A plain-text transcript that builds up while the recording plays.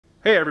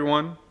Hey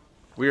everyone,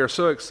 we are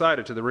so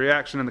excited to the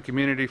reaction in the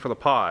community for the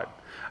pod.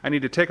 I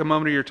need to take a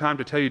moment of your time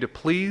to tell you to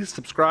please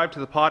subscribe to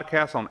the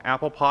podcast on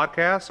Apple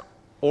Podcasts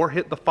or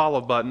hit the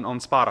follow button on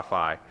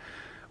Spotify.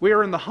 We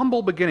are in the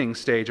humble beginning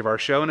stage of our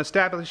show and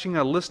establishing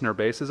a listener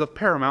base is of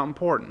paramount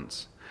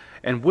importance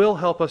and will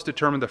help us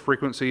determine the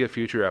frequency of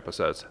future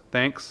episodes.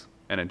 Thanks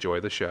and enjoy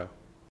the show.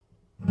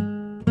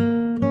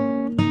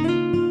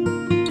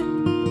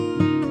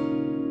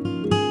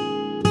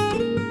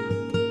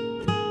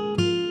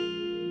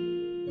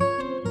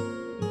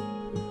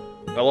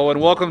 Hello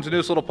and welcome to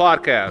Noose Little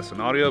Podcast, an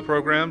audio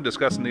program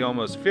discussing the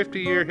almost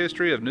 50-year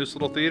history of Noose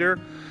Little Theater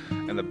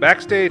and the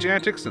backstage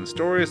antics and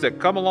stories that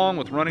come along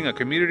with running a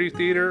community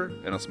theater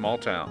in a small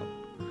town.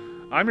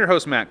 I'm your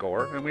host, Matt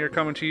Gore, and we are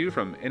coming to you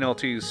from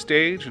NLT's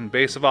stage and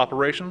base of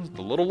operations,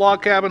 the little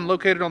log cabin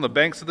located on the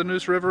banks of the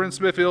Noose River in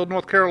Smithfield,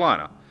 North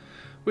Carolina.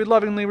 We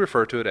lovingly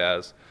refer to it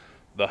as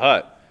the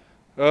Hut.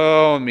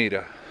 Oh,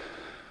 Mita.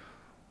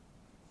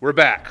 We're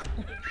back.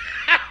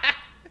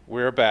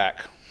 We're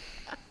back.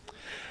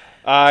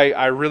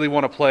 I really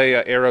want to play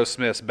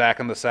Aerosmith's Back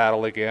in the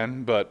Saddle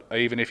again, but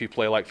even if you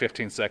play like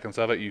 15 seconds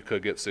of it, you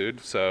could get sued.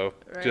 So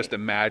Just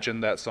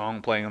imagine that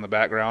song playing in the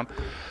background.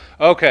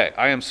 Okay,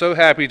 I am so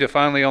happy to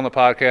finally on the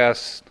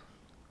podcast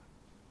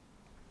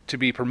to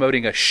be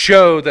promoting a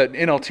show that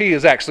NLT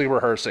is actually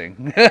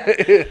rehearsing.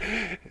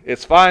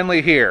 It's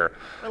finally here.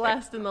 We're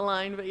last in the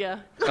line, but yeah.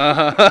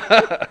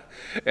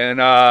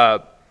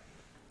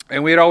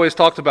 And we had always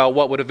talked about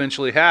what would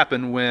eventually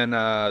happen when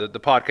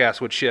the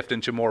podcast would shift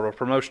into more of a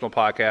promotional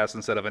podcast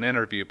instead of an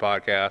interview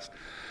podcast.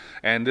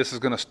 And this is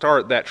going to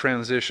start that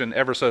transition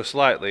ever so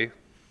slightly.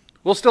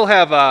 We'll still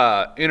have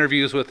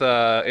interviews with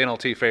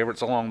NLT favorites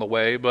along the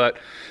way, but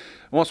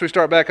once we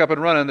start back up and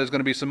running, there's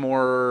going to be some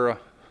more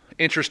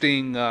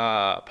interesting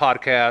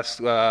podcasts,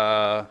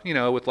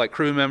 with like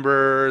crew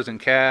members and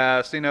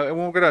cast, and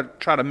we're going to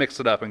try to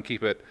mix it up and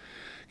keep it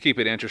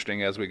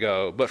interesting as we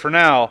go. But for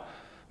now,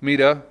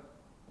 Mita,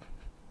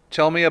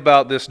 tell me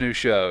about this new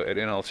show at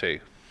NLT.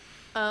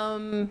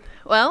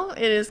 Well,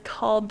 it is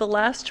called The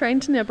Last Train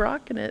to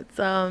Nibrock, and it's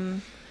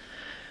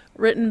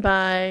written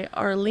by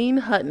Arlene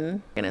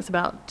Hutton, and it's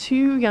about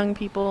two young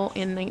people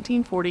in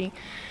 1940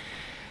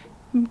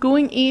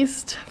 going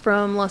east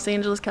from Los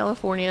Angeles,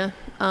 California.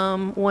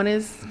 One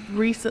is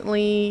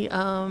recently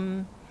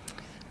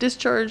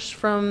discharged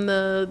from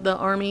the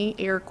Army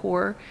Air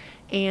Corps,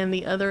 and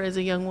the other is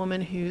a young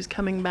woman who's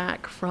coming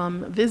back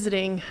from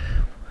visiting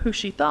who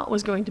she thought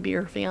was going to be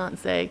her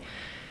fiance,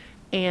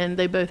 and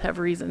they both have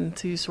reason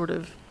to sort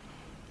of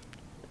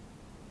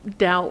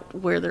doubt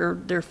where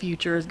their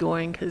future is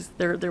going because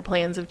their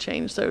plans have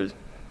changed so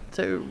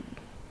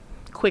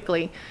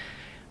quickly.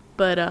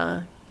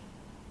 But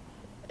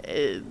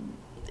it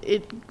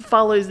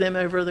follows them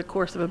over the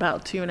course of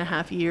about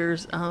 2.5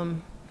 years.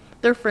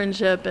 Their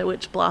friendship,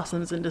 which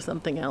blossoms into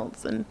something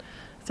else, and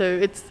so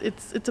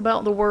it's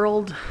about the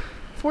world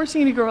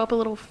forcing you to grow up a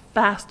little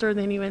faster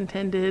than you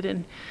intended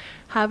and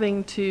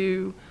having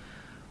to,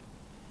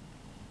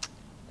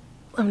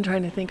 I'm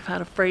trying to think of how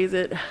to phrase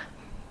it,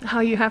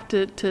 how you have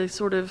to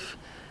sort of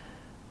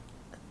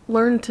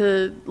learn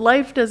to,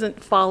 life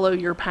doesn't follow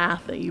your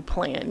path that you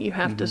plan. You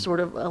have to sort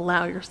of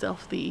allow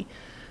yourself the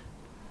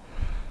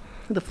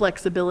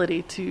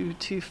flexibility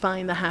to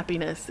find the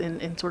happiness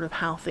in sort of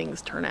how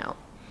things turn out.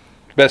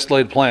 Best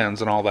laid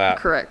plans and all that.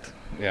 Correct.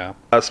 Yeah.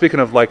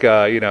 Speaking of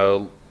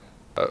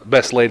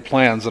best laid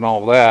plans and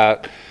all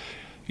that,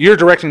 you're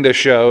directing this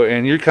show,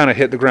 and you kind of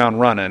hit the ground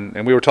running.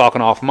 And we were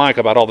talking off mic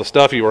about all the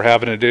stuff you were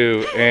having to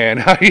do,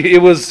 and it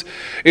was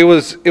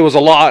a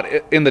lot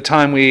in the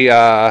time we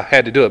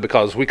had to do it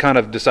because we kind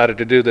of decided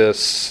to do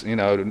this,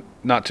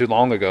 not too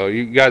long ago.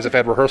 You guys have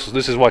had rehearsals.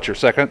 This is what, your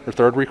second or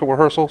third week of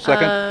rehearsal?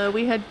 Second?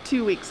 We had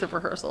 2 weeks of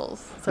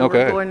rehearsals, so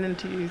Okay. We're going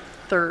into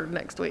third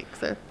next week.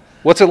 So,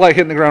 what's it like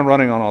hitting the ground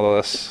running on all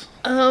of this?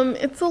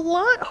 It's a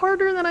lot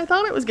harder than I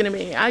thought it was going to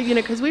be.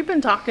 Because we've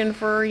been talking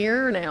for a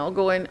year now,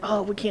 going,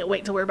 oh, we can't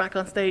wait till we're back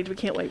on stage. We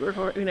can't wait. We're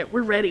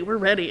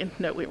ready. And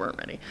no, we weren't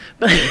ready.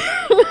 But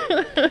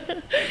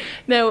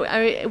no,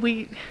 I've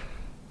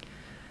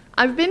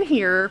been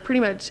here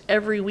pretty much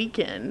every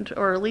weekend,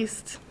 or at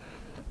least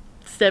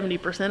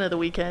 70% of the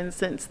weekends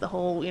since the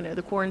whole,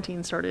 the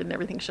quarantine started and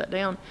everything shut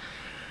down.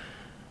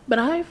 But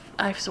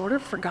I've sort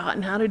of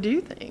forgotten how to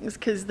do things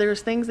because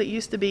there's things that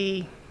used to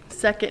be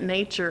second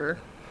nature,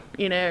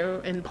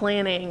 and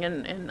planning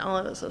and all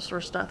of this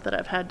sort of stuff that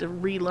I've had to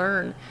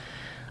relearn,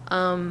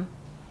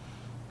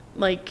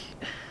 like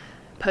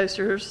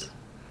posters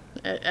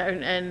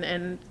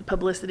and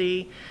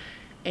publicity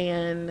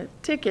and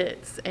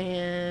tickets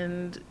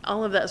and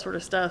all of that sort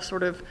of stuff.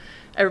 Sort of,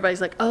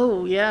 everybody's like,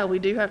 "Oh yeah, we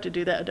do have to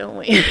do that, don't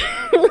we?"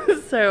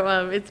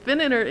 So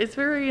it's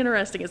very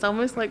interesting. It's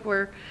almost like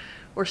we're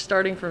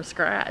starting from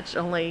scratch.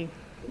 Only,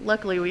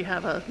 luckily, we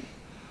have a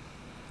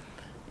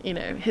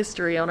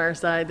history on our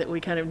side that we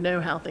kind of know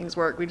how things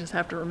work. We just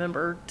have to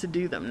remember to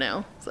do them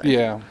now. So.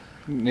 Yeah,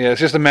 it's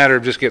just a matter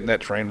of just getting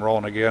that train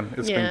rolling again.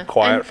 It's been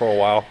quiet for a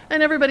while.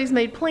 And everybody's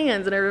made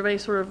plans, and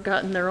everybody's sort of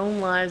gotten their own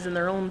lives and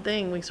their own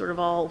thing. We sort of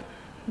all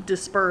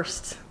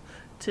dispersed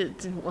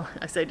well,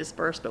 I say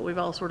dispersed, but we've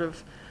all sort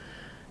of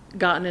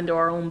gotten into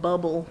our own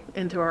bubble,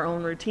 into our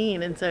own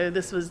routine. And so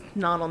this was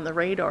not on the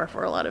radar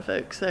for a lot of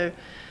folks. So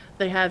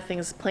they had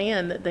things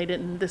planned that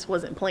this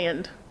wasn't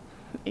planned,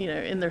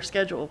 in their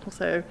schedule.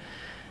 So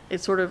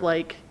it's sort of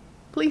like,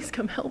 please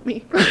come help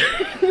me.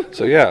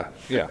 So yeah.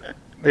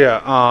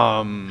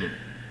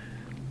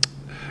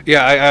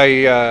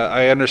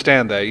 I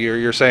understand that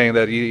you're saying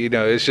that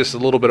it's just a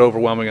little bit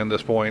overwhelming at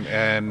this point,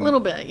 and a little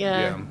bit,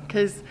 yeah.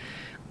 Because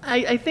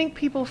I think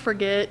people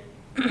forget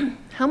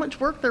how much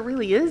work there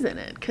really is in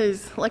it.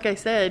 Because, like I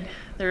said,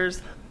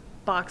 there's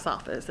box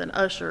office and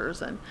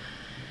ushers and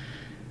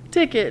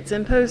tickets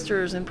and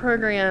posters and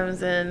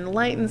programs and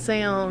light and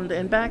sound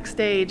and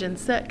backstage and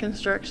set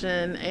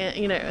construction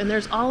and and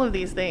there's all of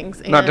these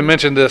things. Not to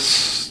mention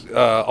this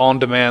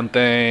on-demand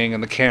thing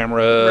and the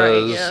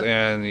cameras, right,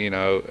 and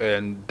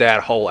and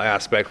that whole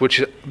aspect,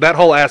 that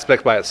whole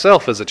aspect by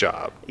itself is a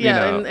job.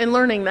 Yeah, and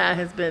learning that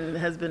has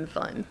been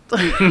fun.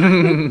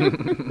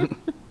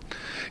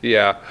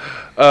 Yeah.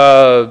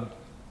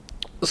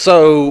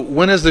 So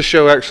when does the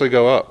show actually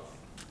go up?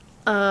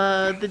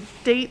 The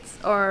dates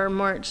are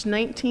March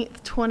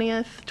 19th,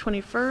 20th,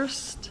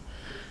 21st,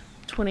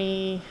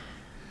 26th,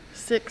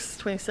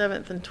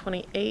 27th, and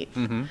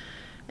 28th,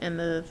 and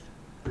the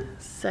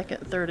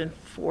 2nd, 3rd, and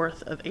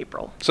 4th of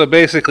April. So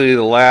basically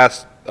the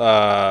last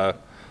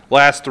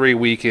 3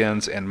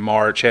 weekends in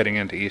March heading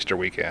into Easter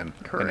weekend.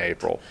 Correct. In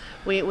April.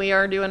 We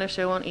are doing a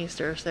show on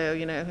Easter, so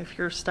if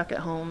you're stuck at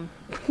home.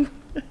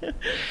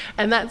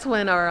 And that's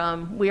when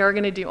we are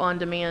going to do on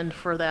demand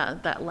for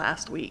that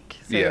last week.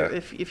 So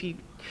if you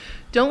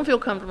don't feel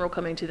comfortable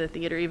coming to the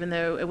theater, even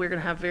though we're going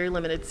to have very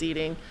limited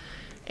seating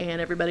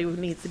and everybody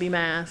needs to be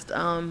masked,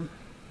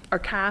 our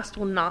cast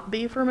will not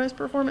be for most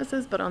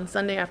performances, but on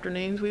Sunday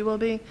afternoons we will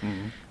be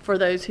for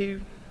those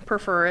who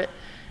prefer it.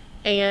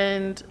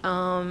 And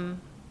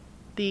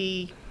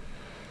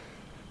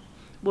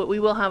what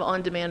we will have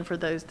on demand for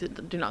those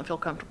that do not feel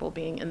comfortable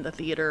being in the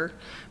theater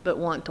but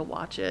want to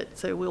watch it.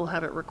 So we will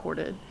have it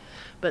recorded.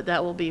 But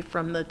that will be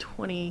from the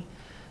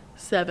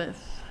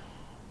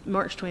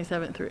March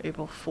 27th through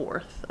April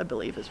 4th, I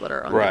believe is what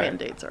our on-demand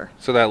dates are.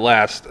 So that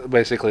last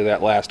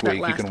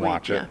week you can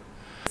watch it.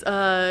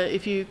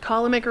 If you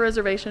call and make a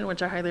reservation,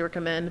 which I highly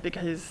recommend,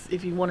 because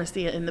if you want to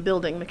see it in the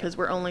building, because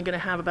we're only going to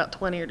have about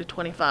 20 or to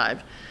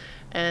 25.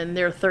 And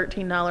they're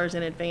 $13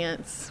 in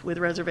advance with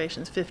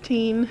reservations,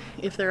 $15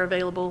 if they're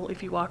available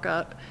if you walk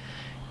up.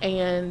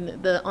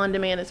 And the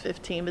on-demand is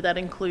 $15, but that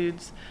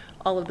includes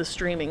all of the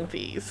streaming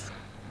fees.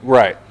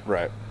 Right.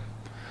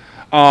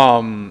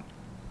 And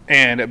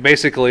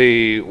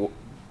basically,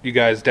 you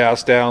guys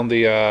douse down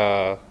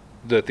the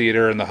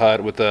theater and the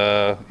hut with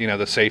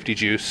the safety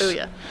juice. Oh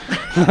yeah.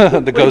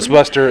 the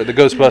Ghostbuster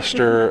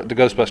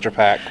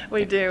pack.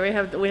 We do. We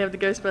have the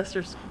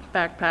Ghostbusters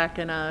backpack,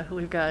 and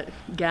we've got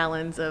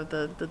gallons of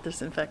the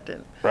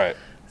disinfectant. Right.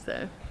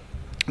 So.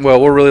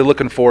 Well, we're really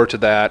looking forward to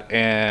that,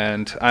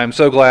 and I'm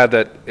so glad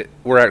that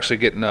we're actually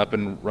getting up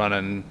and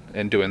running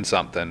and doing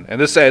something.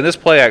 And this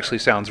play actually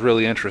sounds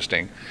really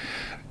interesting.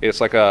 It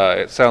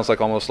sounds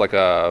like almost like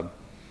a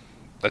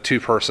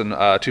two-person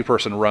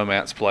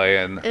romance play,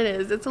 and it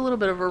is. It's a little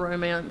bit of a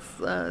romance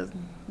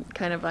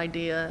kind of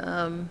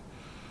idea,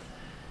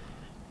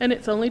 and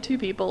it's only 2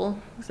 people,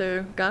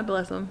 so God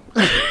bless them.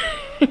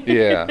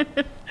 Yeah.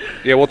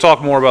 We'll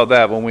talk more about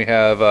that when we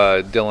have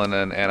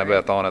Dylan and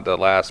Annabeth on at the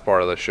last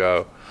part of the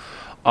show.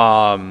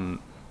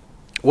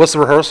 What's the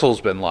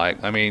rehearsals been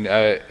like? I mean,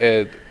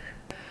 it's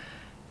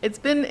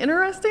been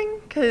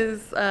interesting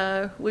because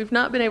we've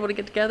not been able to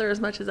get together as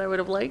much as I would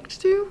have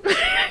liked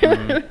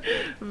to.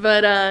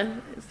 But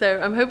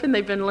so I'm hoping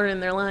they've been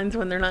learning their lines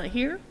when they're not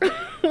here.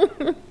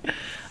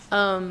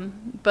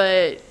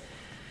 But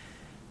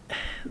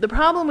the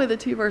problem with a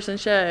 2-person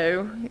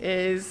show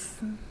is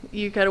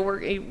you got to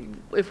work.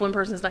 If one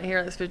person's not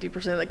here, that's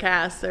 50% of the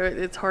cast. So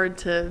it's hard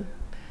to,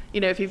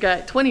 if you've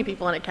got 20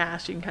 people in a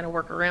cast, you can kind of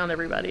work around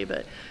everybody.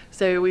 But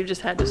so we've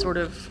just had to sort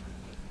of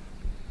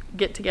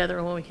get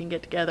together when we can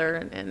get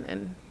together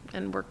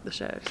and work the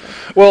show. So.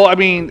 Well, I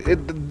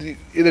mean,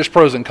 there's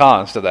pros and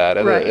cons to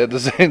that. Right. The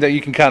same that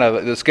you can kind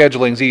of, the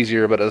scheduling's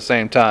easier, but at the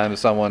same time, if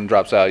someone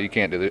drops out, you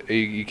can't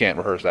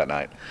rehearse that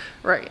night.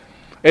 Right.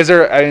 Is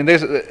there? I mean,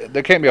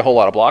 there can't be a whole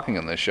lot of blocking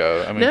in this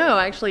show. I mean, no,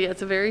 actually,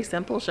 it's a very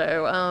simple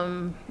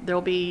show. There'll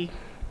be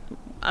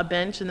a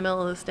bench in the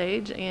middle of the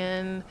stage,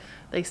 and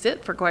they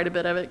sit for quite a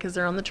bit of it because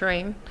they're on the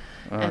train,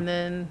 and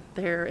then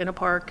they're in a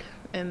park,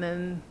 and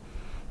then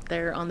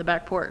they're on the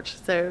back porch.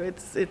 So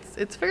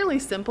it's fairly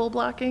simple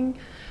blocking,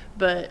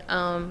 but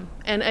and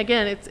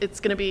again,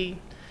 it's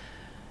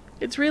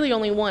really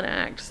only one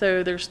act.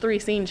 So there's 3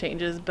 scene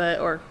changes,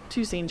 or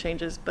 2 scene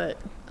changes, but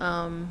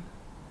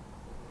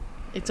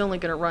it's only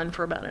going to run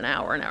for about an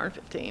hour and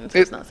 15, so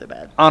it's not so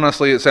bad.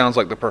 Honestly, it sounds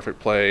like the perfect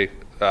play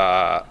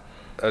to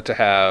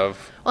have.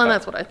 Well, and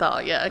that's what I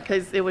thought, yeah,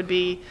 because it was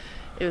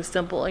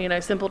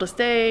simple, simple to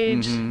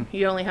stage. Mm-hmm.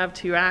 You only have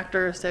 2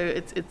 actors, so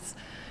it's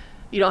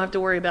You don't have to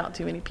worry about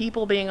too many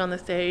people being on the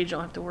stage. You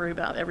don't have to worry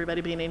about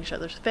everybody being in each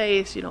other's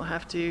face. You don't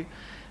have to,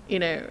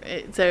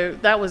 so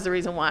that was the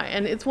reason why.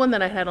 And it's one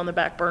that I had on the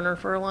back burner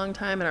for a long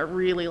time, and I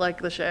really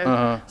liked the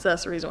show. So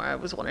that's the reason why I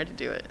was wanting to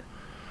do it.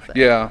 So.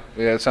 Yeah,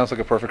 it sounds like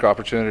a perfect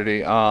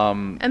opportunity.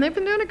 And they've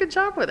been doing a good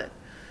job with it.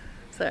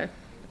 So.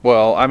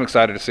 Well, I'm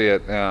excited to see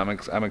it.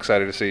 I'm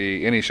excited to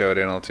see any show at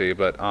NLT,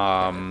 but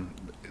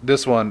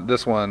this one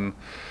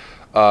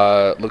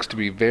looks to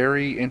be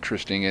very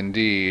interesting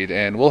indeed.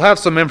 And we'll have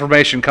some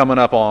information coming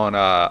up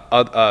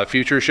on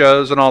future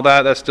shows and all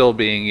that. That's still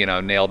being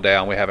nailed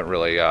down. We haven't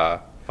really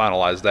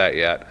finalized that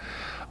yet.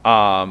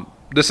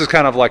 This is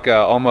kind of like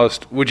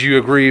almost. Would you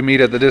agree,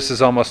 Mita, that this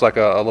is almost like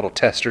a little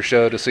tester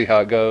show to see how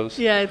it goes?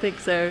 Yeah, I think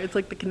so. It's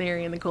like the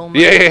canary in the coal mine.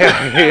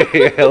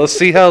 Yeah. Let's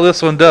see how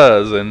this one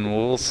does, and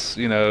we'll,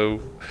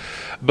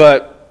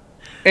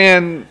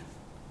 and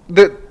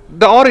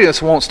the audience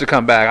wants to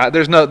come back.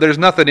 There's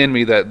nothing in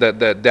me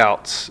that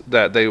doubts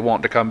that they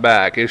want to come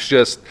back. It's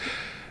just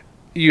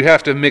you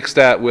have to mix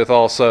that with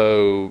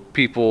also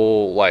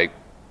people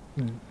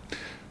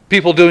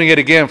doing it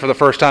again for the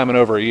first time in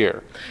over a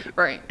year.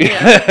 Right.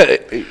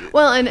 Yeah.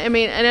 Well, and I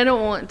mean, and I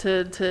don't want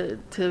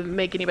to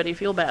make anybody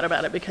feel bad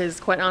about it, because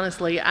quite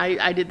honestly,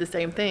 I did the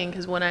same thing.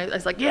 Because when I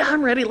was like, yeah,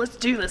 I'm ready, let's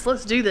do this.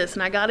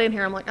 And I got in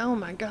here, I'm like, oh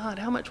my God,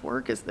 how much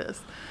work is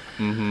this?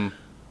 Mm-hmm.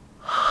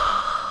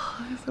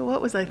 So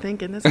what was I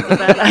thinking? This is a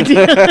bad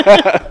idea.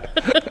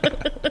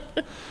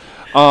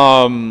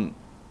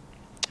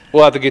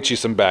 We'll have to get you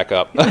some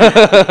backup.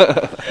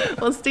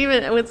 Well,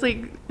 Steven, it's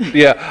like...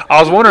 Yeah, I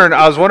was wondering,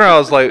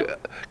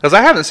 because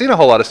I haven't seen a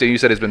whole lot of Steven. You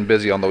said he's been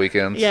busy on the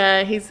weekends.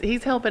 Yeah,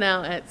 he's helping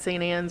out at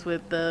St. Anne's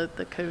with the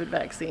COVID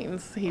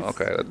vaccines. He's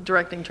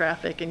directing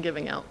traffic and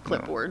giving out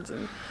clipboards,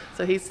 and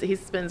so he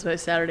spends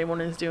most Saturday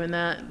mornings doing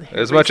that.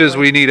 As much as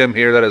we need him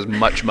here, that is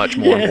much more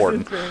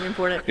important. It's very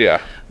important.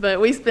 Yeah. But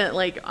we spent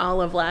like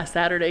all of last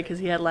Saturday, because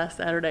he had last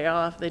Saturday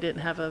off. They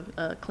didn't have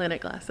a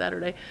clinic last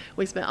Saturday.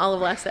 We spent all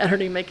of last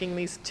Saturday making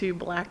these 2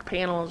 black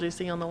panels you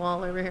see on the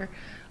wall over here.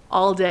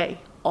 All day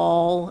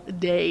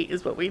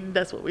is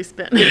that's what we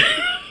spent.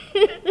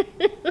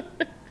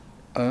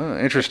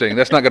 Interesting.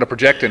 That's not going to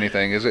project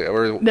anything, is it?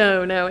 Or...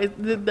 No.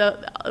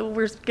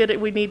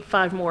 We need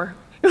 5 more.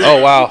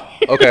 Oh, wow.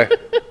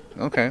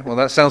 Okay. Well,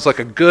 that sounds like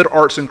a good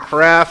arts and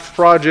craft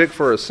project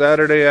for a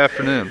Saturday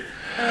afternoon.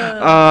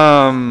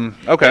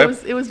 Okay.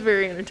 It was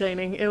very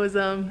entertaining. It was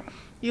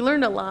you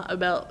learned a lot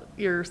about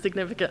your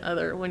significant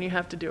other when you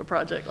have to do a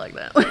project like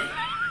that.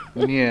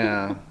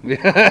 Yeah.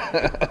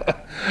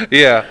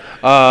 Yeah.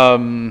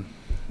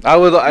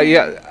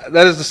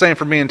 That is the same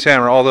for me and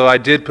Tamara. Although I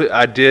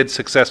did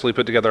successfully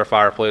put together a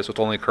fireplace with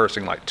only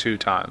cursing like 2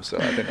 times, so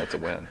I think that's a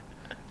win.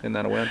 Isn't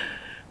that a win?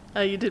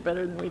 You did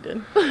better than we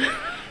did.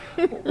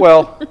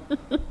 Well,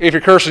 if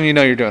you're cursing,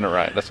 you're doing it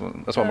right. That's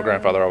what my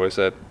grandfather always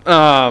said.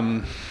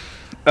 All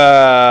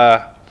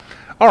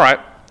right.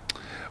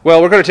 Well,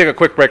 we're going to take a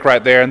quick break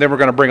right there, and then we're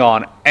going to bring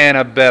on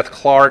Annabeth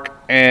Clark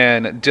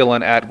and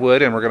Dylan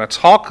Atwood, and we're going to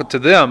talk to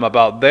them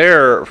about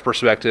their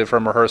perspective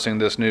from rehearsing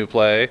this new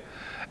play,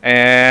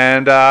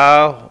 and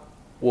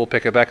we'll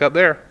pick it back up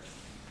there.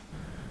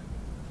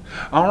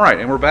 All right,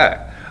 and we're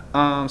back.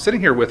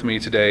 Sitting here with me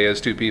today is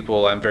 2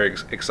 people I'm very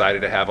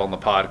excited to have on the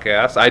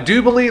podcast. I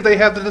do believe they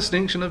have the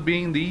distinction of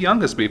being the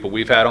youngest people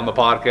we've had on the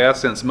podcast,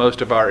 since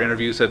most of our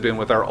interviews have been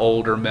with our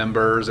older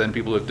members and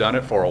people who've done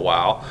it for a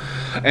while.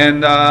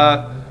 And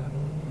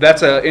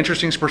that's an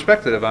interesting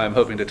perspective I'm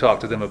hoping to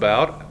talk to them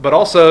about. But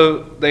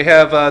also, they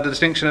have the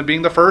distinction of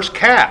being the first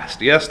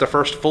cast. Yes, the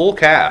first full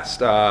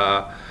cast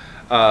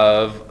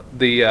of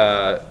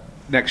the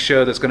next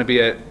show that's going to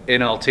be at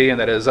NLT, and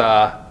that is...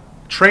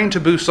 Train to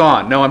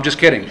Busan. No, I'm just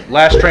kidding.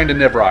 Last Train to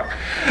Nibrock.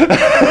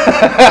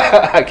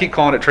 I keep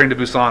calling it Train to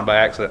Busan by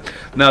accident.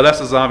 No, that's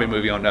a zombie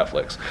movie on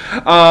Netflix.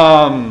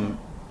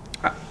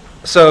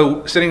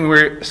 So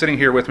sitting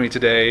here with me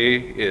today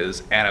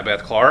is Annabeth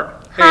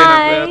Clark. Hey,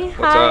 Hi. Annabeth.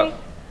 What's up?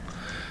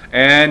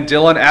 And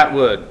Dylan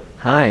Atwood.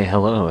 Hi.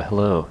 Hello.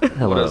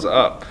 What is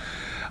up?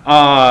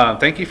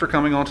 Thank you for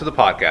coming on to the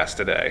podcast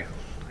today.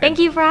 Thank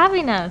you for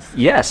having us.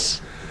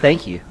 Yes.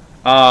 Thank you.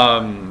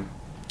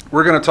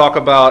 We're going to talk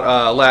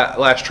about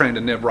Last Train to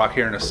Nibrock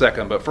here in a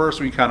second, but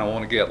first we kind of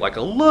want to get like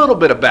a little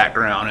bit of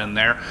background in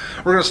there.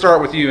 We're going to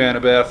start with you,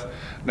 Annabeth.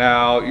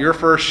 Now, your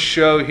first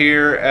show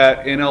here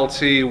at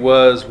NLT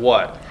was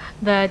what?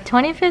 The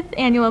 25th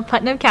Annual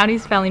Putnam County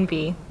Spelling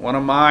Bee. One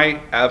of my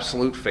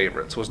absolute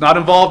favorites. Was not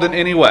involved in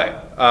any way,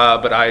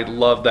 but I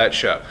loved that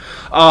show.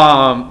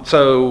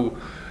 So...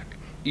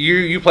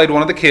 You played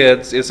one of the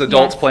kids. It's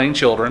adults playing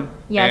children.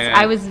 Yes,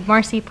 I was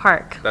Marcy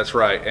Park. That's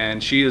right.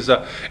 And she is,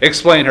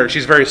 explain her,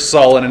 she's very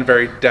sullen and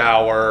very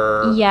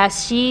dour.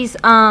 Yes, she's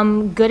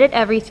good at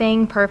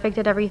everything, perfect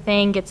at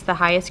everything, gets the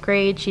highest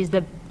grade. She's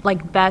the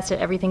best at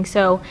everything.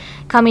 So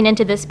coming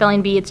into this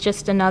spelling bee, it's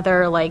just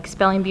another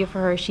spelling bee for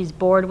her. She's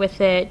bored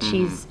with it. Mm-hmm.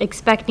 She's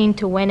expecting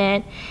to win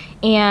it.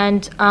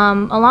 And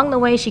along the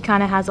way, she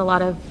kind of has a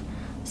lot of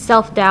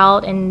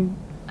self-doubt and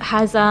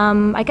has,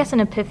 I guess, an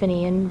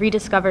epiphany and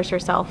rediscovers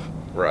herself.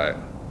 Right.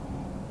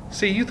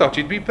 See, you thought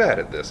you'd be bad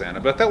at this,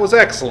 Annabeth. That was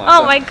excellent.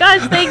 Oh my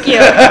gosh, thank you.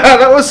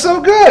 That was so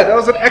good. That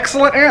was an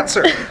excellent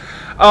answer.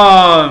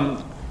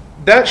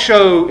 That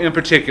show in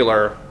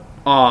particular,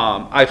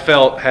 I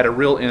felt had a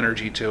real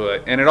energy to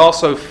it, and it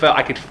also felt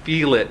I could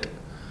feel it.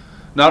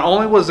 Not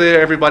only was there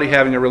everybody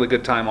having a really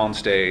good time on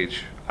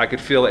stage, I could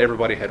feel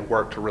everybody had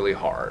worked really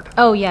hard.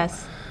 Oh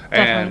yes,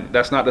 definitely. And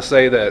that's not to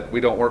say that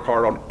we don't work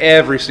hard on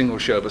every single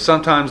show, but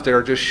sometimes there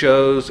are just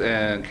shows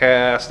and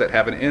casts that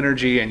have an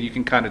energy, and you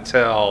can kind of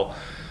tell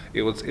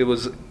it was.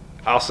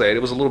 I'll say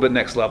it was a little bit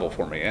next level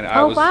for me, and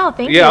I was. Wow,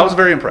 thank you. Yeah, I was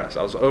very impressed.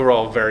 I was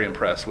overall very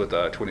impressed with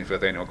the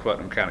 25th annual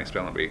Putnam County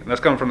Spelling Bee, and that's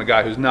coming from a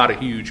guy who's not a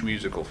huge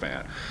musical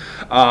fan.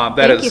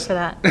 Thank you for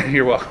that.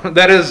 You're welcome.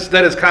 That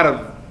is kind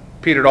of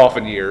petered off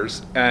in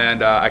years,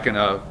 and I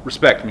can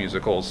respect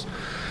musicals.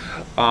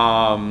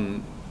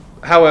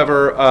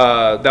 However,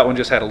 that one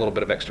just had a little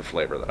bit of extra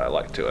flavor that I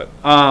liked to it.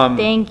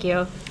 Thank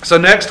you. So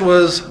next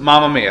was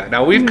Mamma Mia.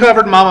 Now, we've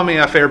covered Mamma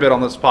Mia a fair bit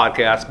on this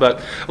podcast, but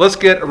let's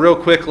get real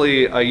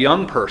quickly a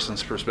young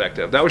person's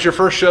perspective. That was your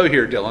first show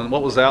here, Dylan.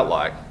 What was that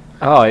like?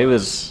 Oh, it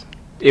was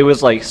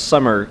like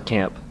summer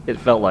camp. It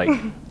felt like.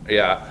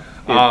 Yeah.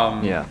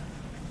 Yeah.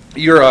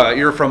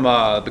 You're from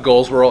the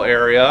Goldsboro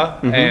area,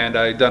 Mm-hmm. and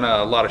I've done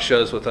a lot of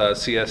shows with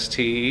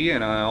CST,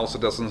 and I also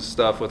done some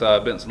stuff with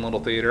Benson Little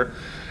Theater.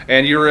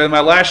 And you were in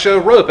my last show,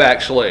 Rope,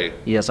 actually.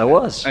 Yes, I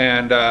was.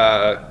 And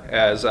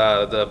as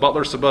the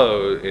Butler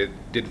Sabot, it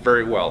did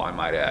very well, I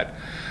might add.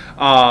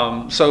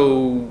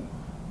 So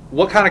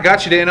what kind of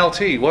got you to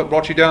NLT? What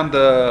brought you down to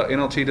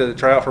NLT to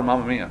try out for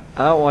Mamma Mia?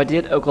 Oh, well, I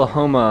did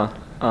Oklahoma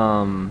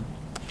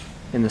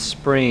in the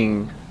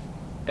spring.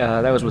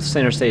 That was with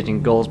Center Stage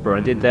in Goldsboro.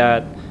 I did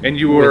that. And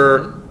you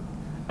were...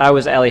 I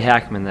was Allie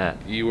Hackman that.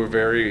 You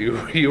were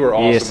you were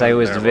awesome. Yes, I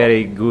was there.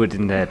 very good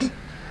in that.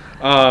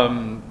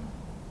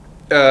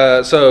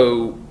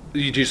 So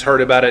you just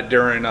heard about it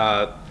during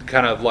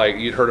kind of like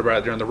you'd heard about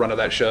it during the run of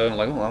that show, and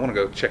like, oh, I want to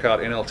go check out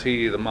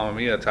NLT, the Mamma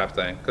Mia type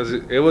thing, because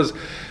it was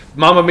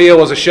Mamma Mia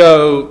was a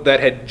show that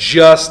had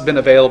just been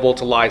available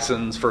to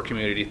license for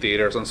community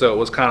theaters, and so it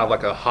was kind of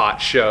like a hot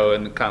show,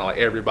 and kind of like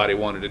everybody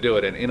wanted to do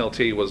it, and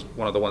NLT was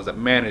one of the ones that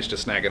managed to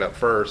snag it up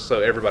first,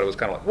 so everybody was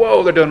kind of like,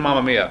 whoa, they're doing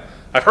Mamma Mia.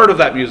 I've heard of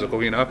that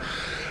musical, you know.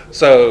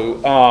 So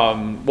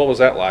what was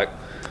that like?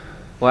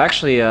 Well,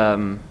 actually,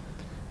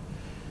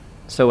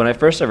 so when I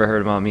first ever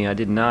heard of Mamma Mia, I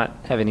did not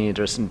have any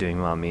interest in doing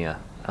Mamma Mia.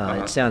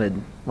 It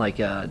sounded like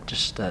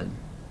just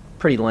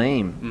pretty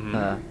lame.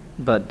 Mm-hmm.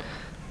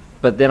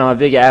 But then I'm a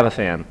big ABBA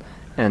fan,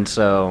 and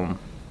so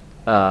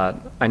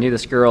I knew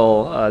this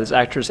girl, this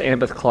actress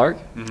Annabeth Clark.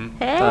 Mm-hmm.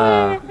 Hey.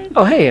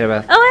 Oh, hey,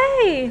 Annabeth.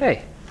 Oh, hey.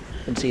 Hey,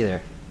 didn't see you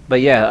there.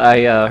 But yeah,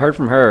 I heard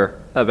from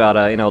her about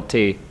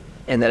NLT,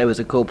 and that it was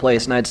a cool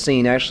place, and I'd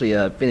seen actually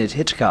Vintage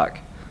Hitchcock.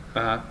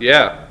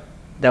 Yeah.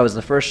 That was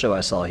the first show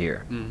I saw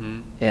here.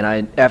 Mm-hmm.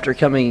 And after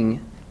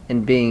coming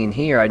and being in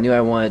here, I knew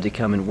I wanted to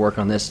come and work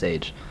on this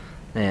stage.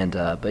 And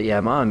but yeah,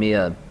 Mamma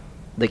Mia,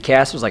 the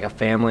cast was like a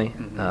family.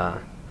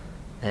 Mm-hmm.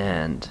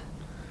 And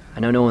I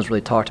know no one's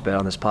really talked about it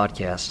on this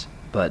podcast,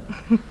 but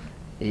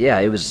yeah,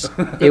 it was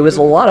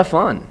a lot of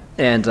fun.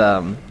 And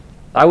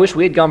I wish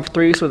we had gone for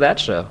 3 weeks with that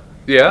show.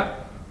 Yeah.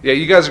 Yeah,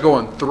 you guys are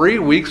going 3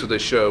 weeks with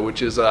this show,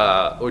 which is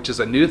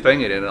a new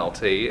thing at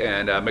NLT,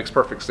 and makes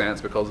perfect sense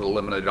because of the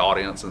limited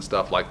audience and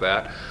stuff like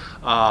that.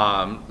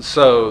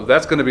 So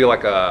that's going to be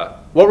like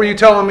what were you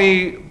telling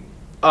me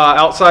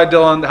outside,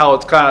 Dylan, how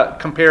it's kind of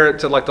compare it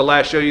to like the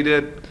last show you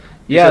did?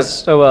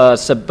 Yes, so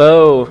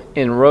Sabot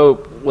in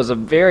Rope was a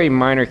very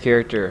minor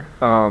character.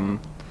 I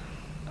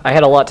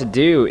had a lot to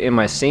do in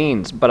my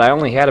scenes, but I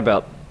only had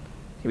about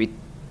maybe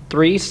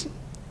three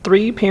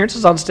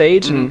appearances on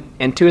stage, Mm-hmm.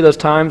 and 2 of those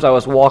times I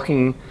was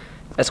walking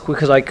as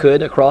quick as I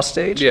could across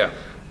stage. Yeah.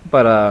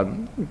 But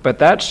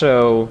that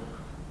show,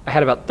 I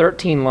had about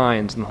 13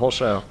 lines in the whole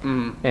show,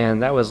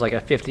 and that was like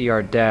a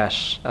 50-yard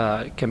dash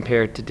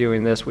compared to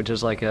doing this, which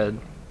is like a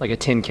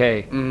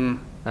 10K.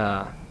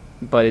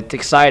 But it's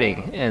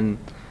exciting, and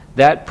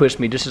that pushed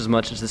me just as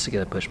much as this is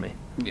going to push me.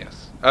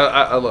 Yes,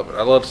 I love it.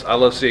 I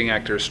love seeing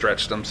actors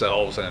stretch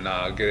themselves and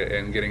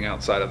getting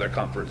outside of their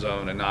comfort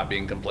zone and not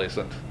being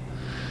complacent.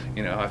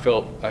 You know, I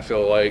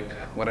feel like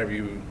whenever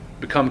you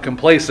become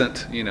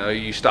complacent, you know,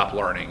 you stop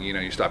learning. You know,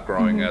 you stop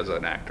growing as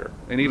an actor,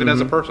 and even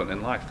as a person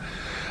in life.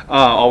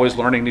 Always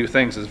learning new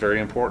things is very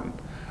important.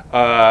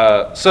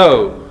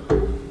 So,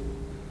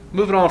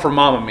 moving on from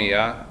Mamma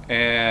Mia,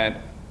 and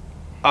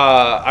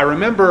I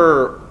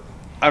remember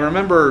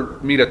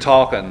Mita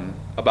talking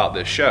about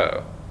this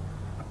show,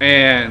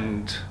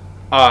 and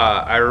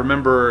I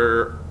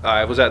remember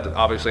I was at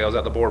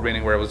the board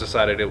meeting where it was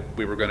decided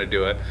we were going to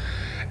do it,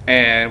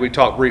 and we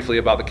talked briefly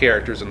about the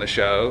characters in the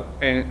show,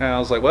 and I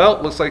was like, well,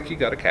 it looks like you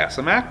got to cast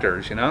some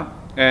actors, you know,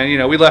 and you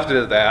know we left it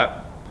at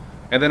that,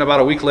 and then about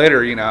a week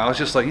later, you know, I was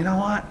just like, you know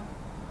what,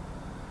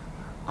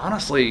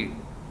 honestly,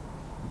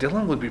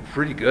 Dylan would be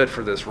pretty good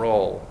for this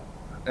role,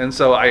 and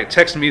so I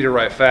texted Mita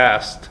right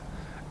fast.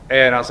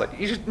 And I was like,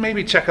 you should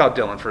maybe check out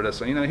Dylan for this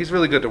one. You know, he's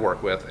really good to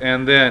work with.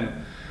 And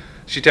then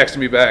she texted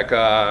me back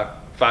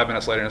 5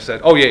 minutes later and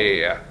said, oh,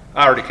 yeah.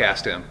 I already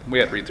cast him. We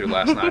had read through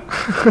last night.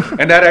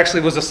 And that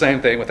actually was the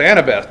same thing with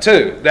Annabeth,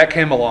 too. That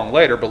came along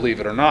later, believe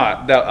it or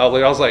not. I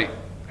was like,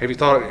 have you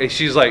thought,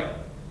 she's like,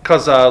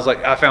 because I was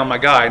like, I found my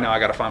guy, now I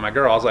got to find my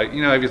girl. I was like,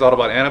 have you thought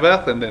about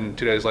Annabeth? And then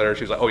 2 days later,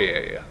 she was like, oh,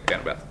 yeah,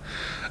 Annabeth.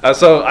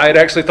 So I had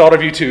actually thought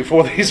of you two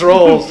for these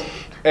roles,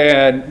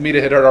 and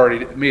Mita had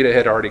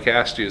already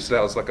cast you, so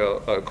that was like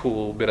a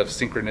cool bit of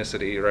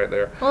synchronicity right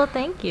there. Well,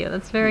 thank you.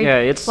 That's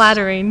very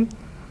flattering.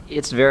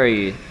 It's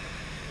very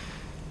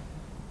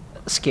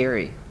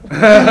scary.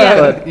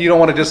 But you don't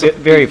want to just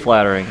very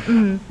flattering.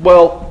 Mm-hmm.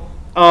 Well,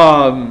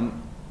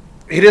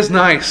 it is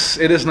nice.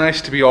 It is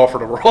nice to be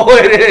offered a role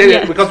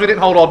because we didn't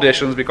hold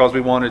auditions because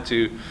we wanted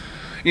to,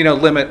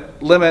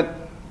 limit.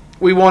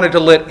 We wanted to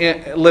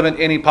limit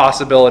any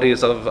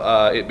possibilities of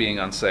it being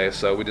unsafe.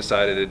 So we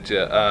decided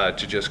to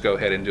just go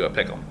ahead and do a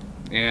pick 'em,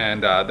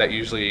 and that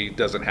usually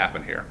doesn't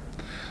happen here.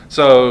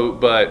 So,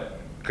 but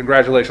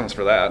congratulations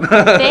for that.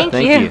 Thank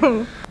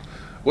you.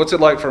 What's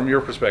it like from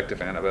your perspective,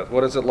 Annabeth?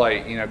 What is it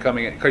like,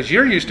 coming in? Because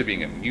you're used to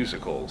being in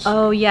musicals.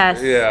 Oh,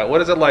 yes. Yeah. What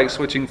is it like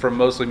switching from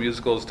mostly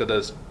musicals to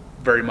this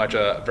very much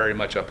a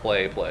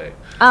play?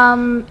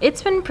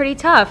 It's been pretty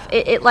tough.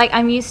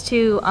 I'm used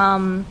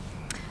to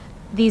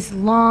these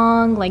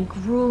long,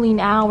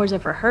 grueling hours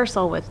of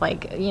rehearsal with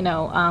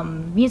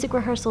music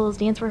rehearsals,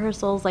 dance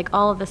rehearsals,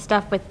 all of this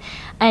stuff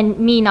and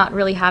me not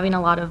really having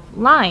a lot of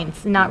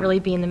lines, not really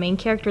being the main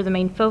character, the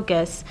main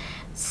focus.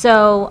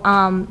 So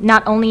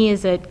not only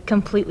is it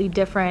completely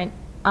different,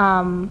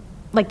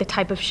 the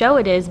type of show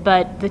it is,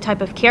 but the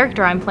type of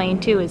character I'm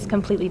playing too is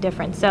completely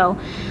different. So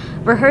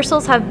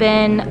rehearsals have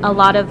been a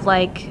lot of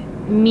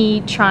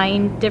me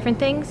trying different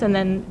things and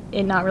then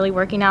it not really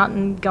working out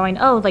and going,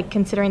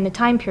 considering the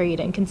time period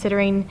and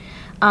considering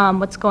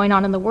what's going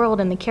on in the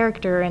world and the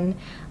character and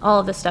all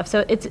of this stuff.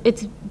 So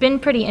it's been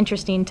pretty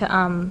interesting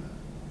to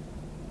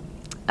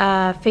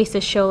face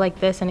a show like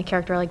this and a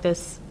character like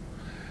this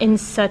in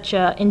such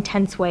a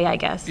intense way, I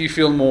guess. Do you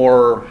feel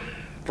more,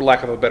 for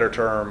lack of a better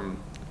term,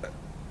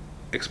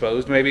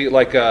 exposed maybe?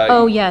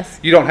 Oh, yes.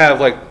 You don't have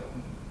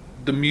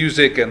the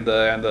music and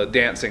the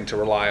dancing to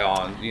rely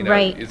on,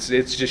 Right. It's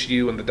just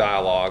you and the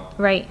dialogue.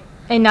 Right.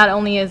 And not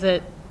only is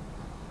it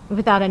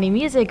without any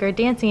music or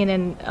dancing,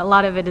 and a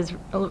lot of it is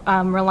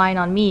relying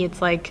on me.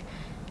 It's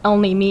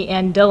only me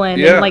and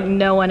Dylan and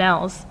no one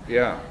else.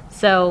 Yeah.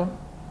 So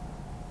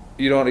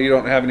you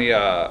don't have any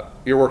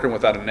you're working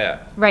without a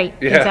net. Right.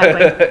 Yeah.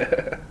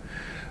 Exactly.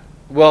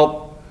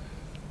 Well,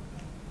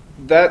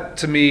 that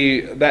to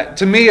me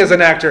as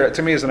an actor,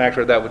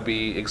 that would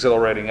be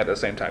exhilarating at the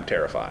same time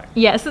terrifying.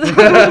 Yes.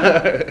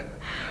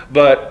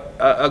 But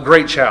a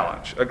great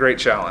challenge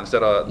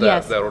that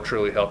Yes. that'll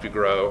truly help you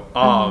grow.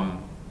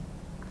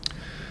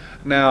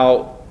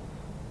 Now,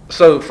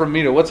 so from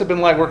Mita, what's it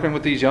been like working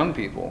with these young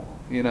people?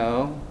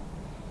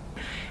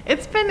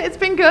 It's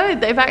been good.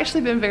 They've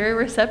actually been very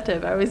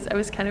receptive. I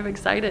was kind of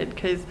excited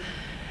because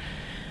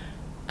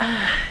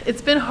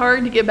it's been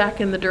hard to get back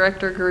in the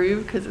director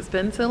groove because it's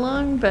been so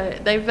long.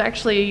 But they've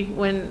actually,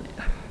 when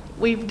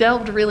we've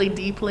delved really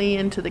deeply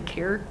into the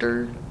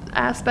character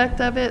aspect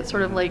of it,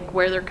 sort of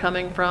where they're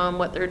coming from,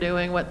 what they're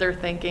doing, what they're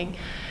thinking,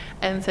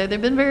 and so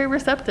they've been very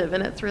receptive,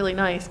 and it's really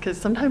nice because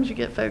sometimes you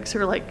get folks who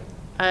are like,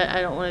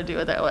 I don't want to do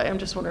it that way. I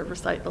just want to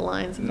recite the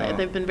lines. And No.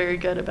 they've been very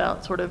good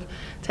about sort of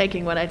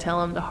taking what I tell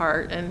them to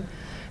heart and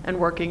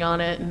working on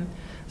it. And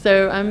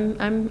so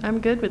I'm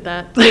good with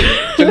that.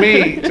 to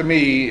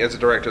me, as a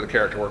director, the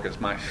character work is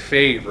my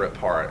favorite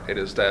part. It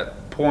is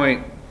that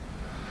point,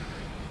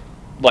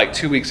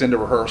 2 weeks into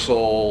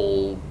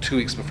rehearsal, 2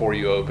 weeks before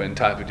you open,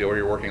 type of deal where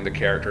you're working the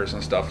characters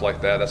and stuff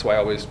like that. That's why I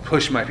always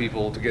push my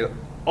people to get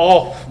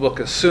off book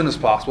as soon as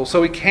possible so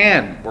we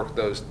can work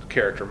those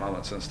character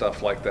moments and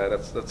stuff like that.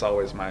 That's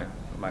always my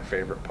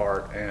favorite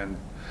part. And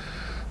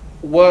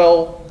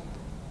well,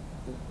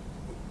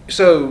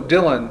 so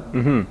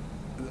Dylan,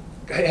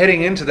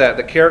 heading into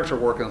the character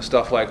work and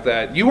stuff like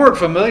that, you weren't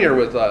familiar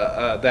with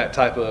that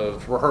type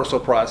of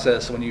rehearsal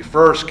process when you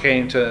first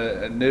came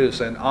to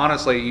Noose, and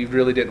honestly, you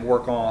really didn't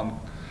work on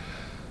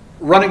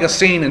running a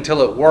scene until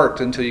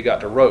you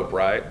got to rope,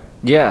 right?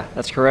 Yeah,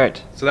 that's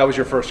correct. So that was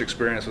your first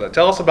experience with that.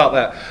 Tell us about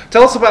that.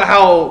 Tell us about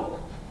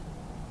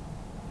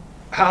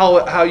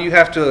how you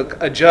have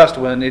to adjust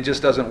when it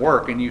just doesn't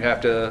work and you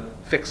have to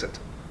fix it.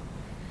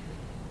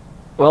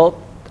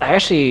 Well,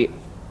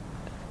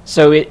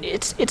 so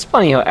it's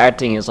funny how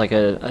acting is like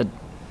a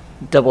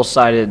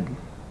double-sided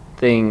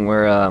thing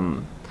where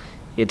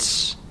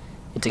it's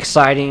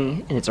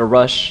exciting and it's a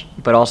rush,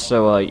 but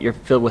also you're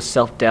filled with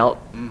self-doubt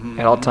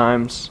at all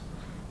times.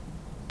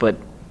 But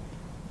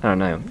I don't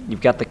know,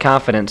 you've got the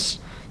confidence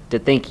to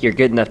think you're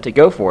good enough to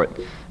go for it,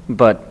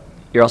 but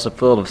you're also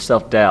filled with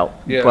self-doubt.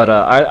 Yeah. But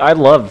I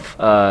love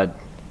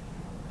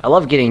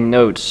getting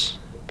notes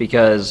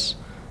because,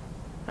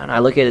 and I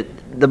look at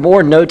it, the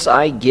more notes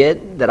I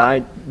get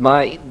that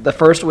the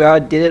first way I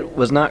did it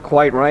was not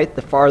quite right,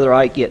 the farther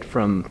I get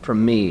from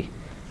me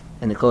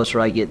and the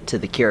closer I get to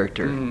the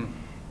character. And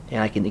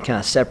I can kind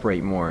of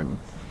separate more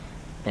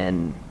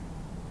and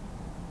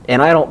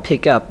I don't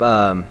pick up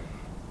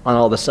on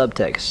all the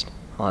subtext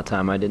all the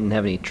time. I didn't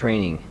have any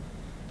training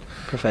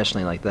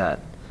professionally like that.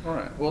 All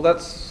right. Well,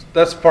 that's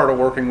part of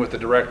working with the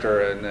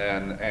director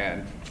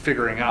and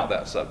figuring out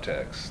that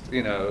subtext.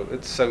 You know,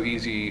 it's so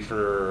easy,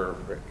 for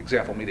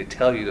example, me to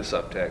tell you the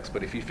subtext,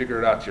 but if you figure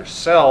it out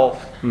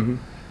yourself,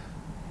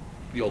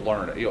 you'll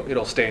learn it.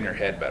 It'll stay in your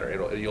head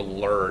better. You'll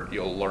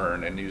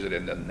learn and use it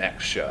in the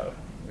next show.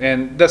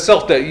 And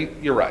the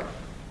you're right.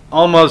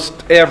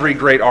 Almost every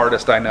great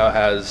artist I know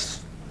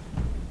has,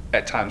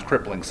 at times,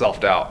 crippling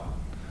self-doubt.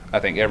 I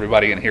think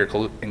everybody in here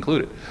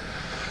included.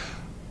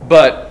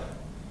 But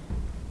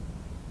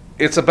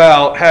it's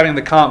about having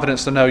the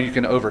confidence to know you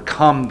can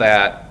overcome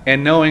that,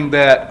 and knowing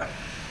that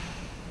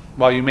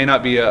while you may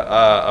not be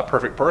a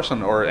perfect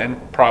person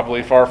and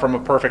probably far from a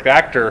perfect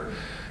actor,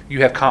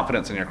 you have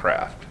confidence in your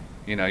craft.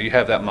 You know, you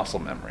have that muscle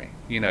memory.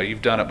 You know,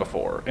 you've done it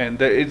before. And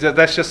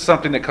that's just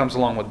something that comes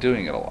along with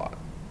doing it a lot.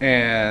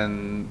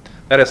 And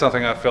that is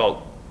something I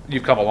felt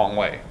you've come a long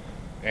way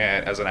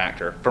as an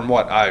actor from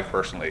what I've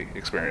personally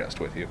experienced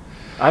with you.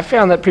 I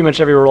found that pretty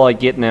much every role I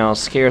get now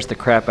scares the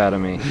crap out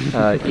of me,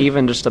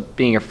 even just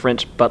being a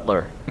French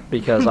butler,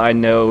 because I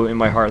know in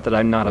my heart that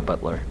I'm not a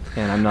butler,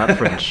 and I'm not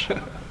French.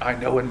 I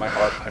know in my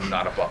heart I'm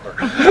not a butler.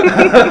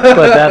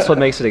 But that's what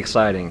makes it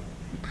exciting.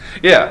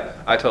 Yeah,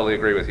 I totally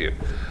agree with you.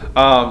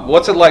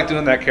 What's it like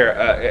doing that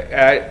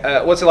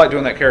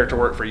character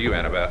work for you,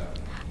 Annabeth?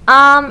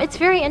 It's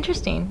very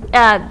interesting.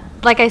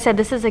 Like I said,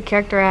 this is a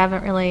character I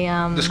haven't really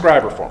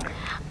Describe her for me.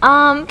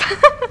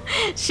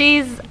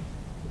 She's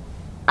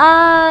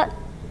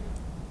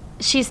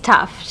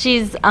tough.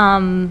 She's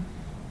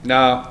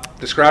No,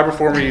 describe her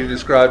for me. You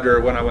described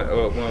her when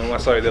I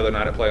saw you the other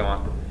night at Play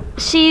On.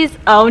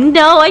 oh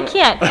no, I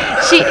can't.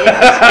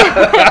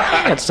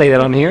 I can't say that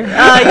on here.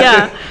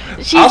 Yeah.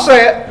 I'll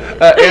say it.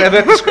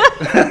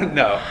 Annabeth,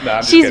 no, I'm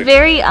just she's kidding.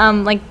 very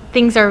like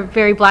things are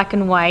very black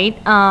and white.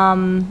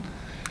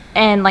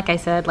 And like I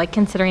said, like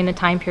considering the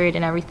time period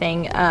and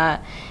everything,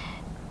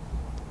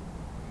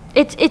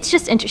 it's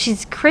just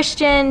she's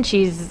Christian.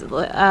 She's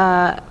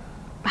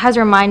has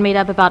her mind made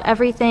up about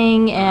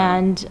everything,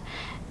 and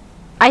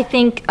I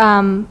think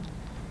Dylan's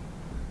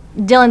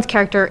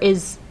character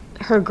is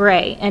her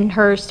gray and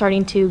her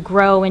starting to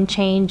grow and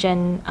change,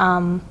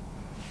 and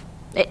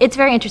it's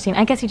very interesting.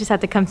 I guess you just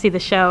have to come see the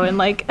show and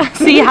like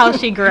see how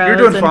she grows. You're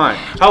doing fine.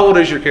 How old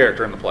is your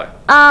character in the play?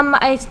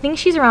 I think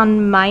she's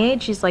around my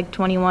age. She's like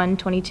 21,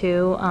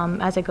 22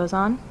 as it goes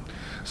on.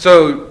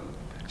 So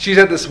she's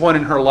at this point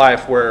in her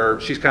life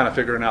where she's kind of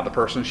figuring out the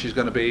person she's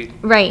going to be.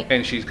 Right.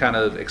 And she's kind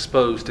of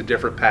exposed to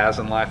different paths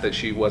in life that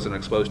she wasn't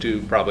exposed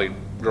to probably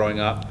growing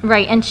up.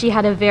 Right, and she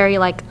had a very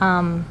like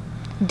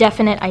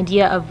definite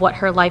idea of what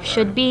her life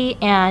should be,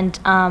 and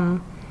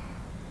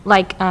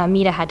like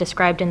Mita had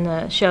described in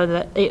the show,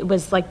 that it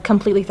was like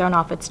completely thrown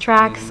off its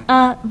tracks,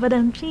 but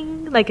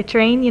like a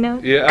train, you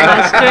know.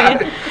 Yeah.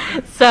 Train.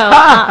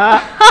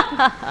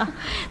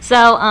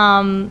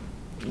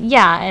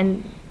 Yeah,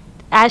 and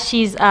as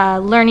she's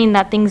learning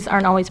that things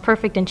aren't always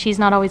perfect and she's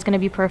not always going to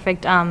be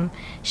perfect,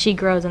 she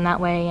grows in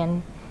that way,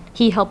 and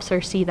he helps her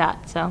see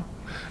that. So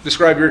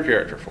Describe your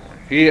character for me.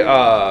 He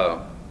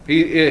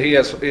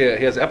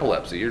has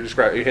epilepsy. He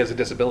has a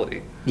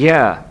disability.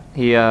 Yeah,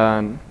 he.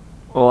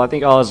 Well, I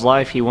think all his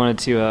life he wanted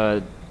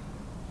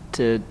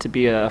to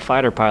be a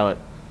fighter pilot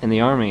in the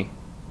Army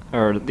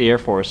or the Air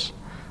Force,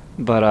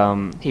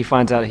 but he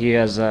finds out he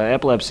has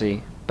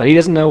epilepsy, but he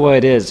doesn't know what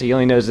it is. He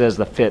only knows it as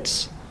the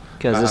fits,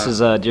 because this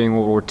is during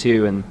World War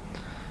II, and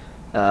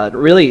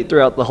really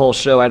throughout the whole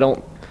show, I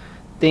don't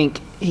think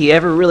he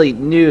ever really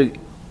knew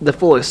the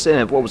full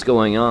extent of what was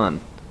going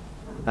on.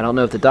 I don't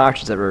know if the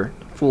doctors ever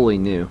fully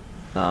knew.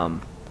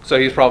 So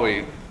he's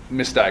probably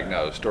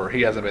misdiagnosed, or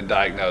he hasn't been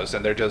diagnosed,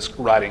 and they're just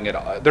writing it.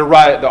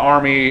 The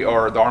Army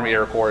or the Army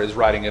Air Corps is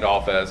writing it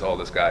off as, oh,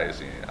 this guy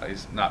is,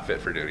 he's not fit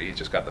for duty. He's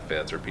just got the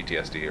fits or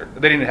PTSD, or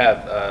they didn't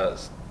have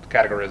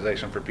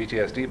categorization for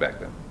PTSD back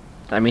then.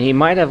 I mean, he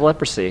might have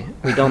leprosy.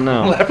 We don't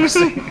know.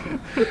 Leprosy.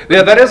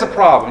 Yeah, that is a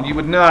problem. You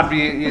would not be.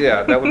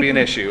 Yeah, that would be an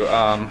issue.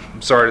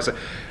 I'm sorry to say.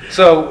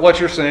 So what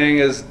you're saying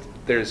is,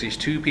 there's these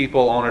two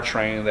people on a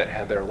train that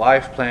have their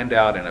life planned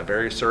out in a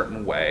very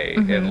certain way,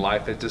 and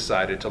life has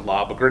decided to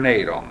lob a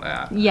grenade on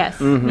that. yes,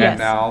 And yes.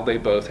 now they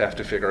both have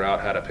to figure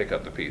out how to pick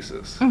up the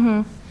pieces.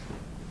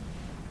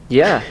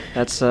 Yeah,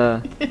 that's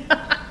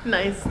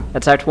Nice.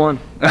 that's Act 1.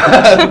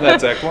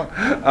 That's excellent.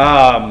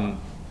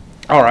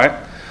 All right.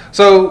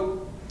 So,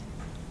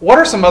 what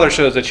are some other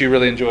shows that you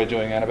really enjoy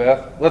doing,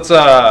 Annabeth?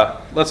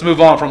 Let's move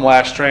on from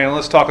Last Train.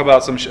 Let's talk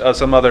about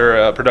some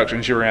other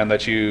productions you were in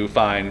that you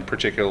find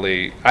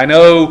particularly. I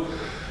know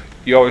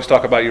you always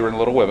talk about you were in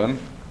Little Women.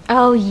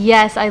 Oh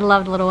yes, I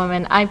loved Little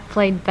Women. I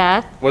played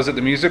Beth. Was it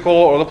the musical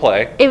or the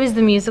play? It was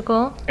the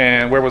musical.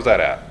 And where was that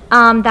at?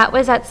 That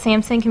was at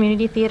Sampson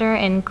Community Theater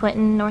in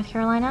Clinton, North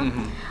Carolina.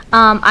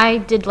 I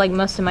did like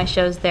most of my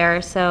shows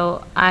there,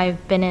 so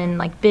I've been in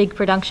like big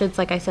productions,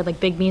 like I said, like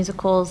big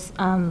musicals.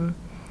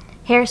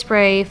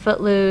 Hairspray,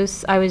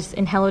 Footloose. I was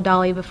in Hello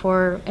Dolly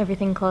before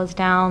everything closed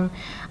down.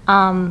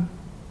 I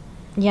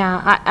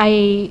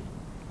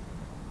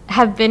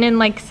have been in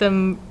like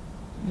some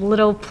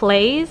little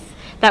plays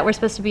that were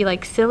supposed to be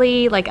like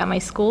silly, like at my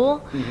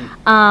school,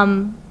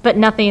 but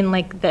nothing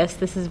like this.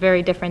 This is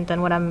very different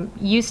than what I'm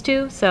used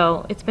to.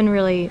 So it's been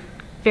really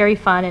very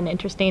fun and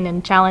interesting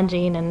and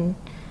challenging. And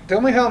Tell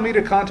me how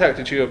Mita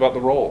contacted you about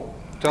the role.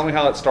 Tell me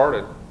how it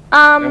started.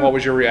 And what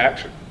was your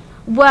reaction?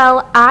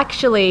 well,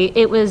 actually,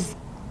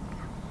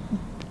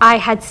 I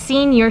had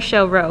seen your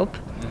show Rope.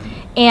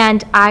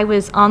 And I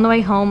was on the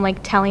way home,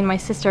 like, telling my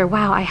sister,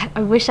 wow,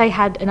 I wish I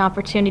had an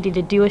opportunity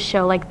to do a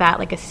show like that,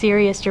 like a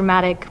serious,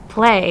 dramatic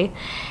play.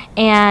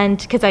 And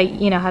because I,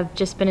 have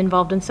just been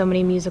involved in so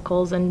many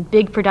musicals and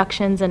big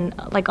productions, and,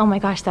 like, oh my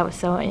gosh, that was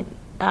so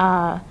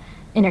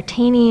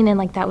entertaining. And,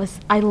 like,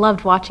 I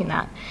loved watching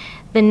that.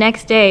 The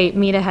next day,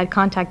 Mita had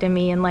contacted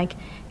me and, like,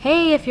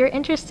 hey, if you're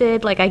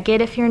interested, like, I get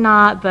if you're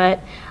not,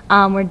 but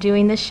we're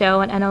doing this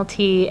show at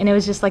NLT. And it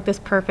was just, like, this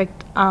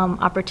perfect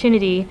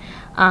opportunity.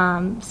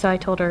 So I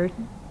told her,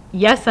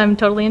 yes, I'm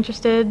totally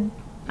interested.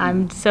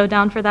 I'm so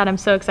down for that. I'm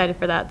so excited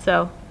for that.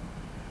 So,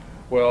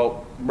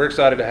 Well, we're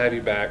excited to have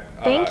you back.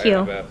 Thank you.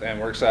 Annabeth, and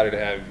we're excited to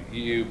have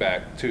you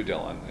back too,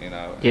 Dylan.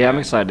 Yeah, I'm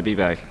excited to be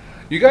back.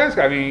 You guys,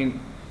 got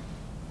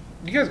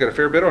a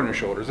fair bit on your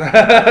shoulders.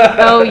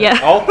 oh yeah.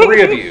 All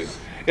three of you.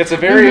 It's a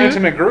very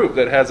intimate group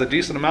that has a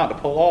decent amount to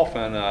pull off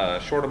in a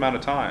short amount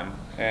of time.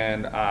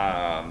 And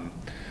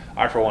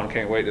I, for one,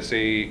 can't wait to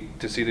see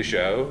the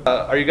show.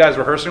 Are you guys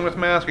rehearsing with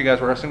masks? Are you guys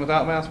rehearsing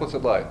without masks? What's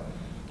it like?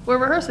 We're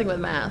rehearsing with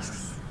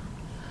masks.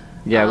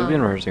 Yeah, we've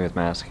been rehearsing with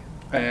masks.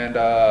 And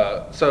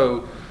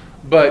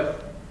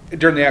but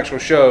during the actual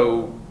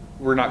show,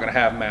 we're not going to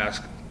have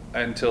masks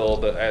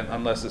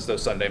unless it's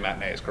those Sunday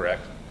matinees,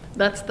 correct?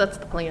 That's the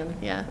plan,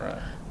 yeah.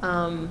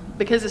 Right.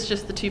 Because it's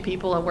just the two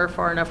people and we're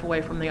far enough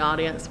away from the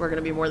audience, we're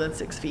going to be more than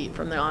 6 feet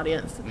from the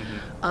audience.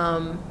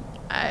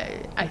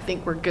 I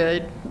think we're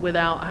good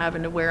without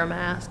having to wear a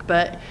mask.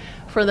 But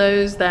for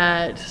those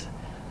that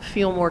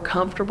feel more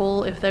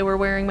comfortable if they were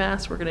wearing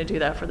masks, we're going to do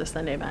that for the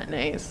Sunday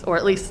matinees, or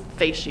at least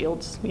face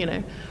shields,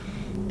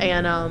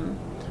 And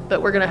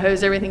but we're going to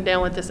hose everything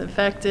down with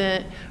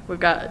disinfectant. We've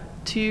got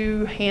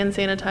 2 hand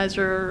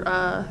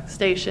sanitizer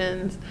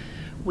stations.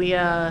 We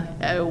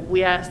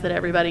ask that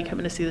everybody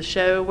coming to see the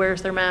show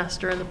wears their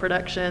mask during the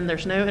production.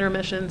 There's no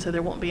intermission, so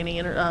there won't be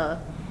any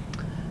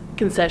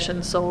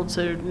concessions sold,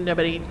 so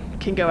nobody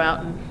can go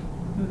out and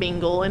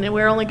mingle. And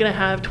we're only going to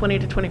have 20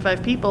 to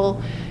 25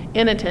 people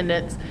in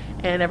attendance,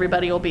 and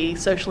everybody will be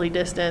socially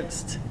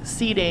distanced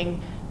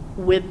seating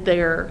with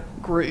their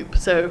group.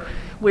 So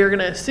we're going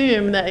to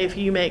assume that if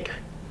you make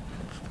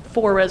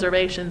 4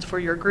 reservations for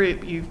your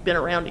group, you've been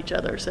around each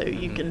other, so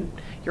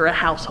you're a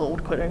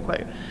household, quote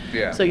unquote.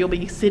 Yeah. So you'll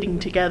be sitting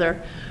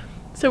together.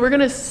 So we're going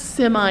to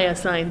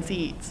semi-assign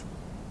seats.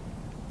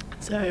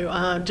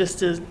 So just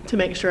to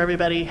make sure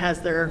everybody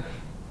has their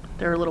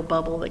little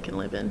bubble they can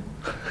live in.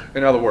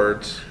 In other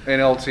words,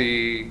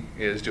 NLT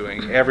is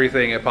doing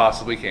everything it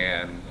possibly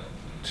can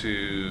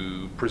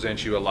to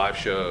present you a live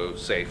show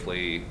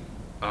safely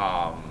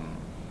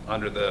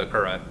under the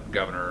current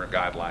governor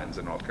guidelines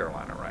in North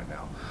Carolina right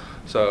now.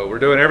 So we're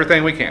doing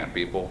everything we can,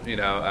 people.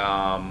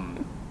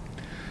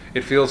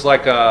 It feels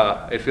like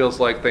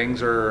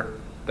things are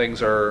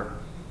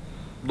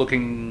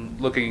looking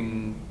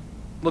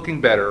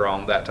better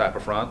on that type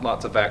of front.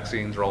 Lots of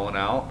vaccines rolling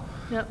out.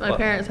 Yep, my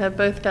parents have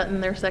both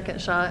gotten their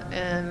second shot,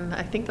 and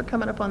I think they're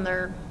coming up on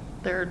their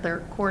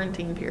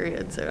quarantine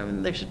period, so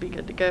they should be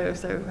good to go.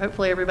 So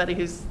hopefully everybody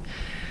who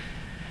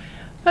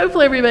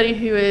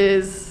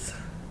is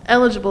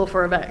eligible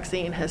for a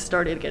vaccine has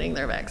started getting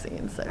their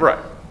vaccines. So. Right.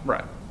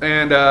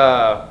 And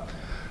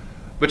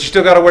but you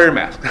still got to wear your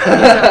mask.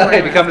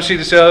 If you come to see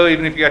the show,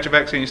 even if you got your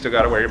vaccine, you still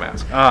got to wear your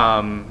mask.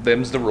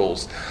 Them's the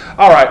rules.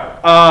 All right.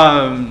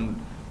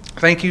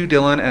 Thank you,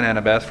 Dylan and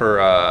Annabeth,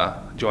 for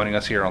joining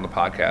us here on the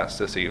podcast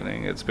this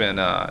evening. It's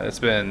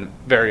been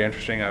very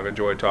interesting. I've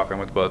enjoyed talking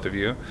with both of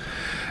you,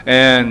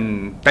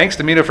 and thanks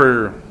to Mita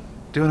for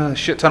doing a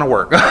shit ton of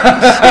work. It's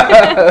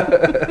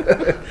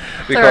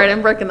all right.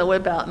 I'm breaking the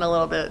whip out in a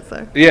little bit.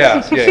 So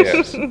yeah.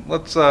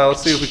 Let's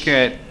see if we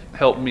can't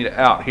help Mita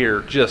out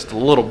here just a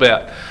little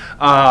bit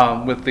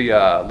with the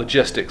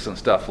logistics and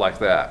stuff like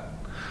that.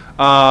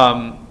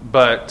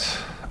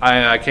 But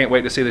I can't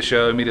wait to see the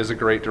show. Mita's a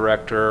great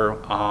director,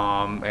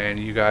 and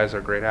you guys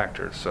are great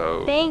actors.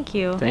 So thank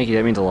you. Thank you.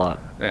 That means a lot.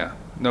 Yeah,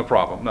 no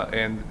problem.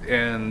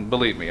 And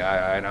believe me,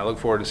 I look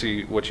forward to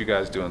see what you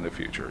guys do in the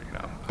future.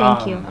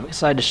 Thank you. I'm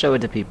excited to show it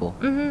to people.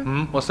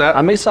 What's that?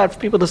 I'm excited for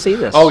people to see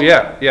this. Oh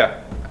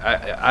yeah.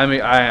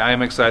 I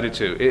am excited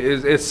too.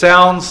 It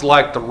sounds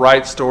like the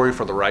right story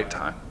for the right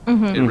time.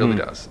 It really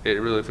does.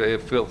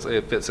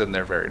 It fits in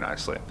there very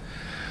nicely.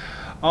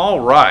 All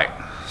right.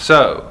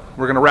 So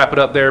we're going to wrap it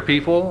up there,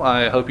 people.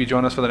 I hope you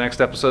join us for the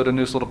next episode of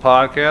Noose Little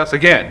Podcast.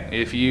 Again,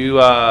 if you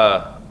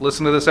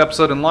listen to this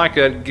episode and like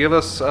it, give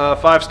us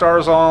 5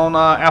 stars on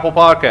Apple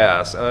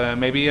Podcasts,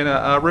 maybe in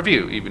a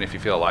review, even if you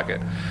feel like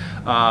it.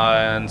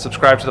 And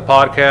subscribe to the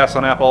podcast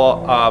on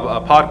Apple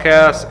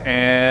Podcasts,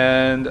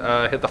 and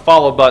hit the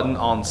follow button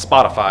on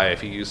Spotify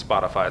if you use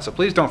Spotify. So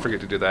please don't forget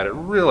to do that. It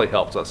really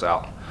helps us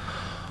out.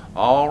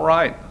 All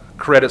right.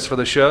 Credits for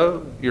the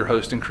show. Your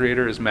host and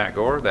creator is Matt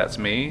Gore. That's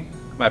me.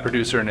 My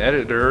producer and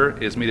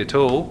editor is Mita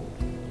Toole.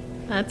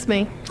 That's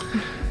me.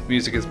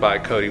 Music is by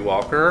Cody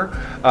Walker.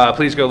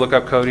 Please go look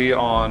up Cody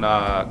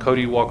on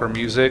Cody Walker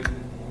Music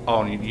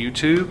on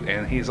YouTube,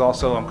 and he's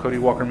also on Cody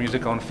Walker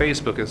Music on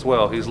Facebook as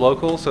well. He's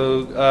local,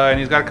 so and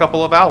he's got a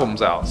couple of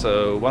albums out.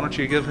 So why don't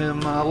you give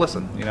him a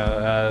listen?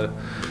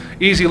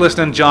 Easy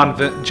listening,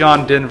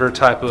 John Denver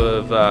type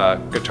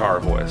of guitar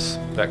voice.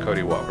 That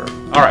Cody Walker.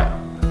 All right.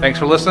 Thanks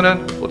for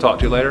listening. We'll talk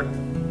to you later.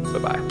 Bye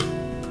bye.